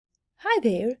Hi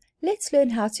there, let's learn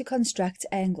how to construct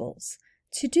angles.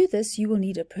 To do this, you will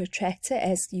need a protractor,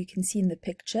 as you can see in the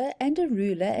picture, and a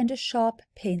ruler and a sharp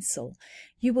pencil.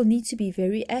 You will need to be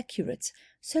very accurate.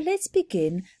 So let's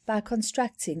begin by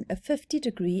constructing a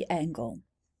 50-degree angle.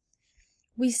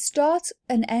 We start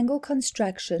an angle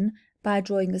construction by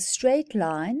drawing a straight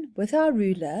line with our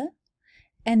ruler,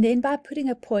 and then by putting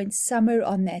a point somewhere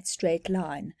on that straight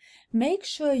line. Make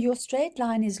sure your straight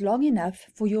line is long enough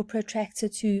for your protractor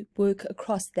to work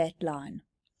across that line.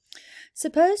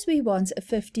 Suppose we want a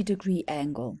 50-degree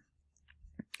angle.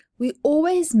 We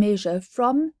always measure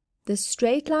from the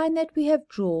straight line that we have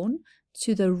drawn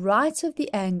to the right of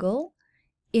the angle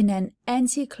in an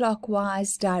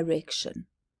anti-clockwise direction.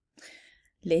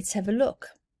 Let's have a look.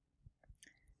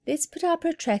 Let's put our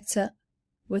protractor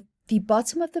with the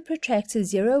bottom of the protractor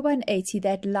 180,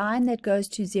 that line that goes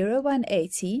to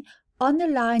 180, on the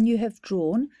line you have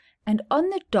drawn, and on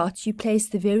the dot you place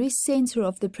the very center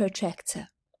of the protractor.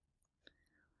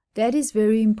 That is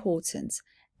very important.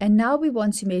 And now we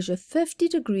want to measure 50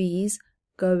 degrees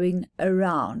going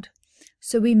around.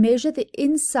 So we measure the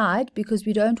inside because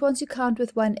we don't want to count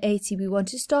with 180. We want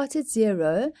to start at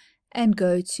 0 and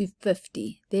go to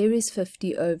 50. There is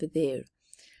 50 over there.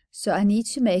 So I need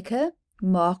to make a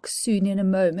mark soon in a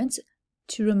moment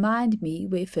to remind me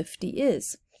where 50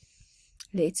 is.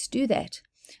 Let's do that.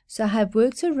 So I have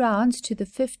worked around to the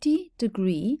 50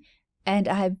 degree and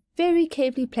I have very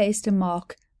carefully placed a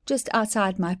mark just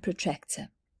outside my protractor.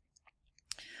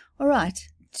 Alright,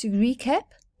 to recap,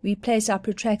 we place our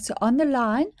protractor on the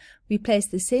line, we place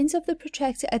the center of the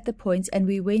protractor at the point, and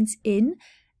we went in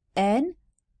an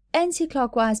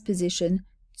anti-clockwise position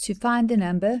to find the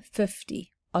number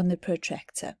 50 on the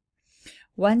protractor.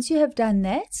 Once you have done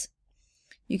that,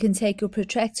 you can take your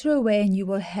protractor away and you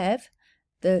will have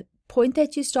the point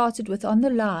that you started with on the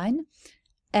line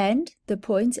and the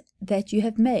point that you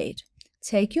have made.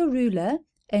 Take your ruler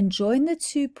and join the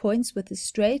 2 points with a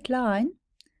straight line,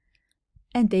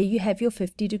 and there you have your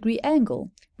 50-degree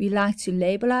angle. We like to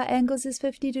label our angles as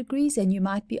 50 degrees, and you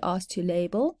might be asked to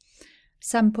label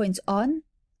some points on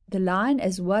the line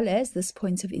as well as this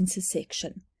point of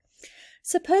intersection.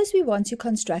 Suppose we want to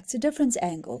construct a different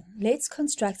angle. Let's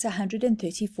construct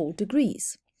 134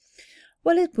 degrees.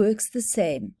 Well, it works the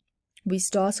same. We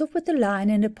start off with a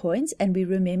line and a point, and we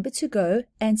remember to go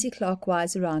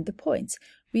anti-clockwise around the point.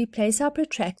 We place our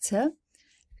protractor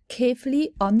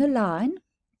carefully on the line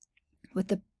with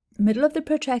the middle of the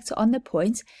protractor on the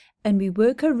point, and we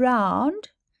work around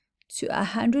to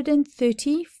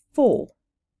 134.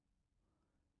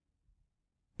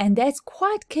 And that's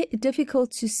quite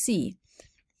difficult to see.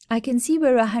 I can see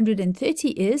where 130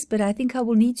 is, but I think I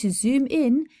will need to zoom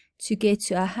in to get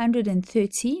to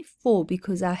 134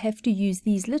 because I have to use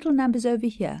these little numbers over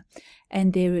here.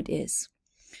 And there it is.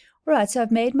 Alright, so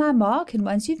I've made my mark, and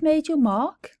once you've made your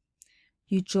mark,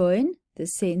 you join the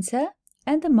center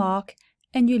and the mark,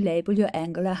 and you label your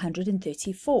angle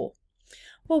 134.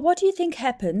 Well, what do you think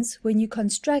happens when you're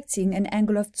constructing an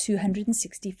angle of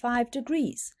 265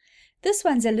 degrees? This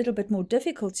one's a little bit more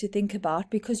difficult to think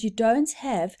about because you don't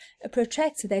have a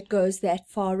protractor that goes that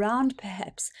far round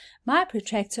perhaps. My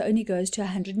protractor only goes to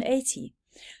 180.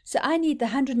 So I need the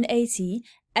 180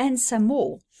 and some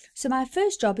more. So my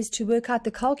first job is to work out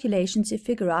the calculation to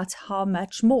figure out how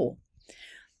much more.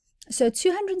 So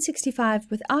 265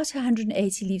 without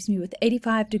 180 leaves me with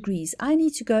 85 degrees. I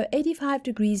need to go 85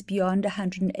 degrees beyond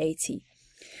 180.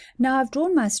 Now I've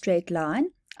drawn my straight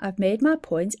line. I've made my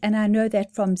point, and I know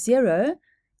that from 0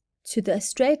 to the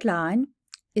straight line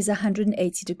is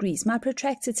 180 degrees. My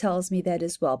protractor tells me that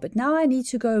as well, but now I need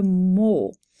to go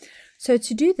more. So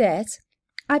to do that,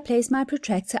 I place my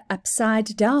protractor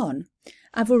upside down.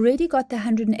 I've already got the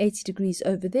 180 degrees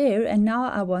over there, and now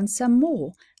I want some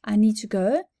more. I need to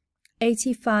go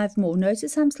 85 more.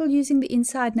 Notice I'm still using the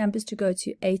inside numbers to go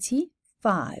to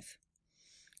 85.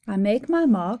 I make my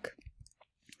mark,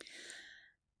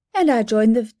 and I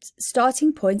join the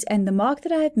starting point and the mark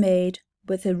that I have made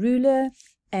with a ruler,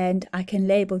 and I can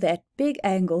label that big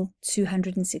angle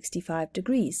 265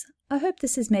 degrees. I hope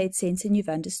this has made sense and you've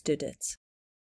understood it.